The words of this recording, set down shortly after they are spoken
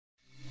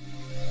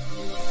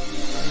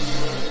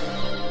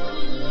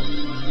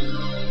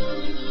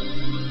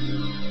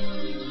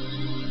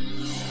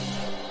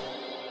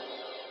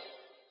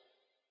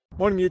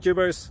Morning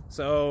YouTubers.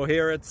 So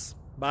here it's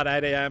about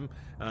 8 a.m.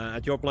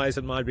 At your place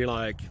it might be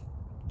like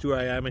 2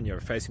 a.m. and you're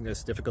facing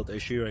this difficult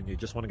issue and you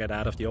just want to get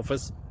out of the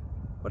office.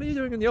 What are you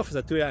doing in the office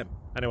at 2 a.m.?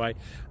 Anyway,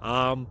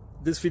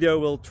 this video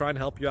will try and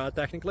help you out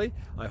technically.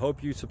 I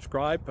hope you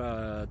subscribe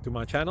to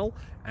my channel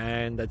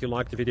and that you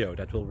like the video.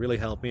 That will really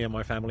help me and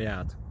my family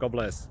out. God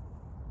bless.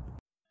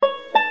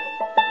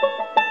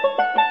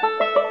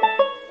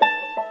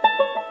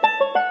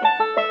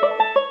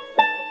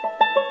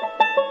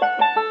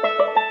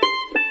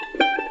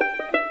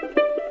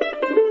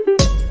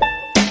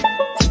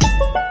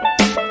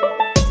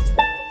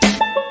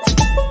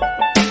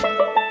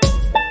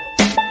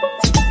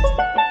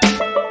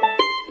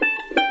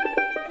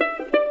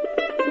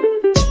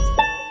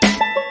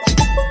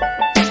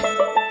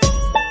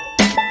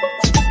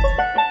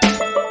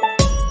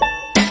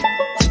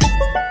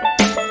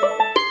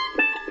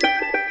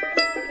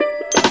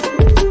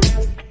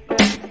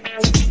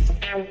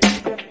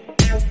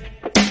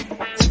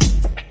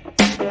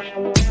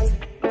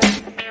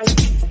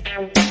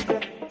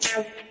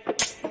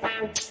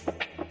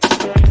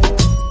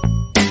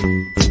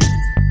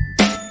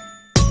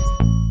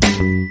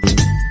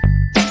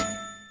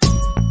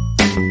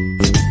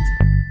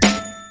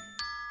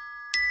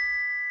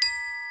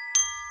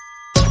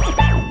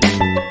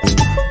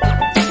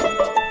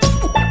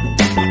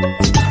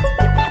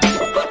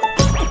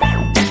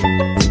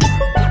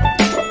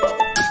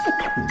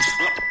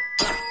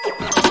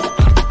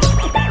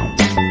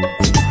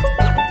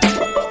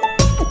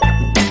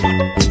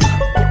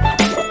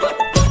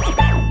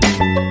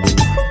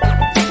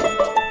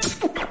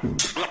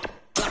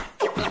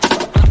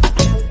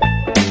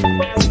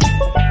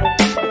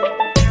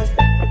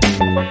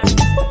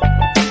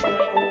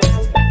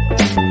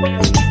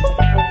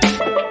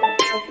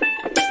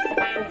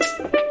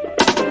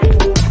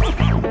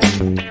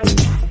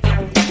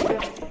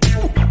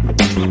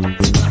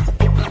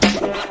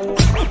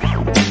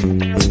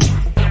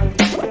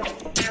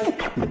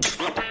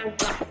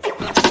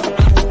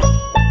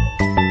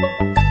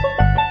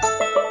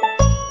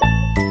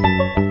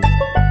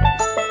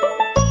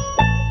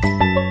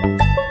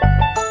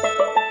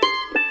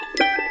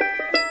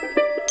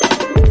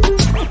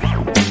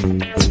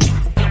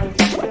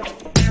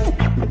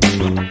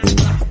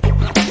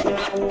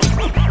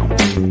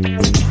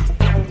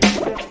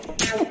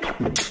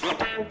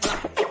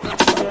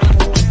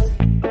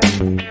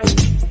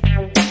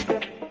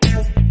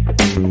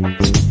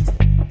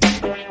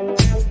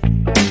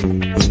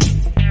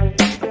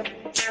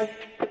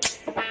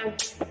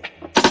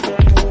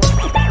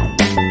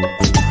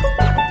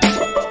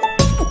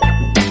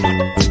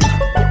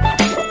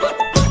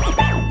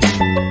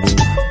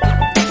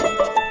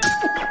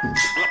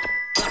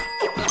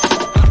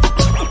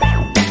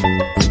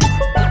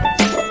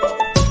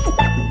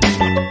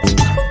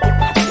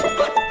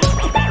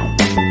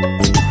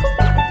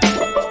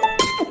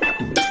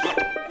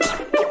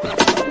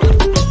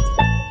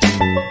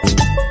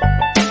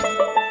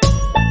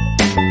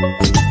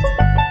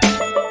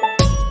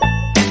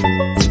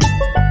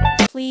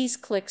 Please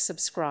click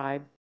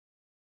subscribe.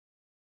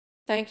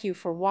 Thank you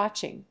for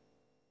watching.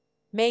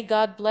 May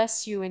God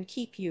bless you and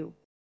keep you.